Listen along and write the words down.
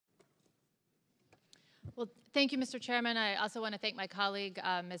Well, thank you, Mr. Chairman. I also want to thank my colleague,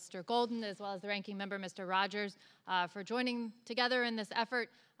 Mr. Golden, as well as the ranking member, Mr. Rogers, for joining together in this effort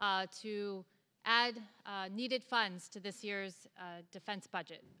to add needed funds to this year's defense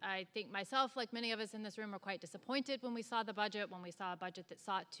budget. I think myself, like many of us in this room, were quite disappointed when we saw the budget, when we saw a budget that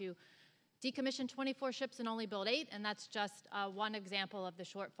sought to decommission 24 ships and only build 8, and that's just one example of the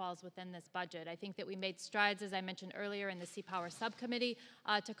shortfalls within this budget. I think that we made strides, as I mentioned earlier, in the Sea Power Subcommittee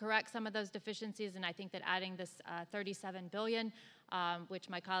to correct some of those deficiencies, and I think that adding this $37 billion, which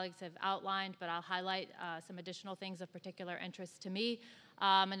my colleagues have outlined, but I'll highlight some additional things of particular interest to me.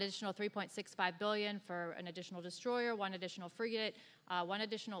 An additional $3.65 billion for an additional destroyer, 1 additional frigate, 1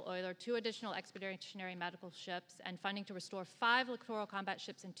 additional oiler, 2 additional expeditionary medical ships, and funding to restore 5 littoral combat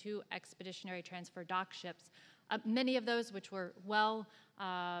ships and 2 expeditionary transfer dock ships. Many of those which were well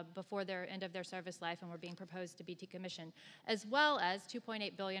before their end of their service life and were being proposed to be decommissioned, as well as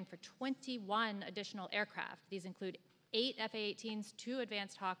 $2.8 billion for 21 additional aircraft. These include 8 F/A-18s, 2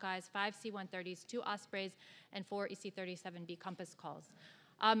 advanced Hawkeyes, 5 C-130s, 2 Ospreys, and 4 EC-37B Compass calls.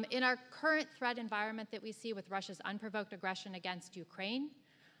 In our current threat environment that we see with Russia's unprovoked aggression against Ukraine,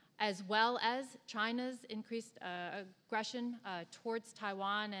 as well as China's increased aggression towards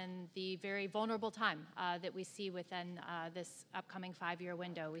Taiwan and the very vulnerable time that we see within this upcoming 5-year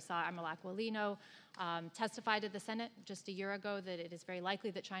window. We saw Admiral Aquilino testify to the Senate just a year ago that it is very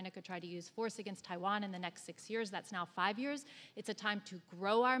likely that China could try to use force against Taiwan in the next 6 years. That's now 5 years. It's a time to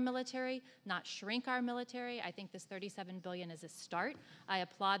grow our military, not shrink our military. I think this $37 billion is a start. I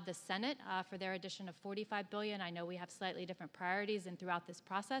applaud the Senate for their addition of $45 billion. I know we have slightly different priorities, and throughout this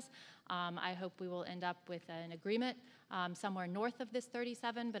process, I hope we will end up with an agreement somewhere north of this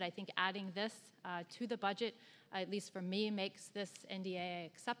 37, but I think adding this to the budget, at least for me, makes this NDAA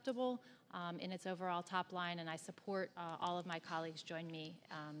acceptable in its overall top line, and I support all of my colleagues join me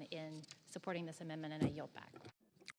in supporting this amendment, and I yield back.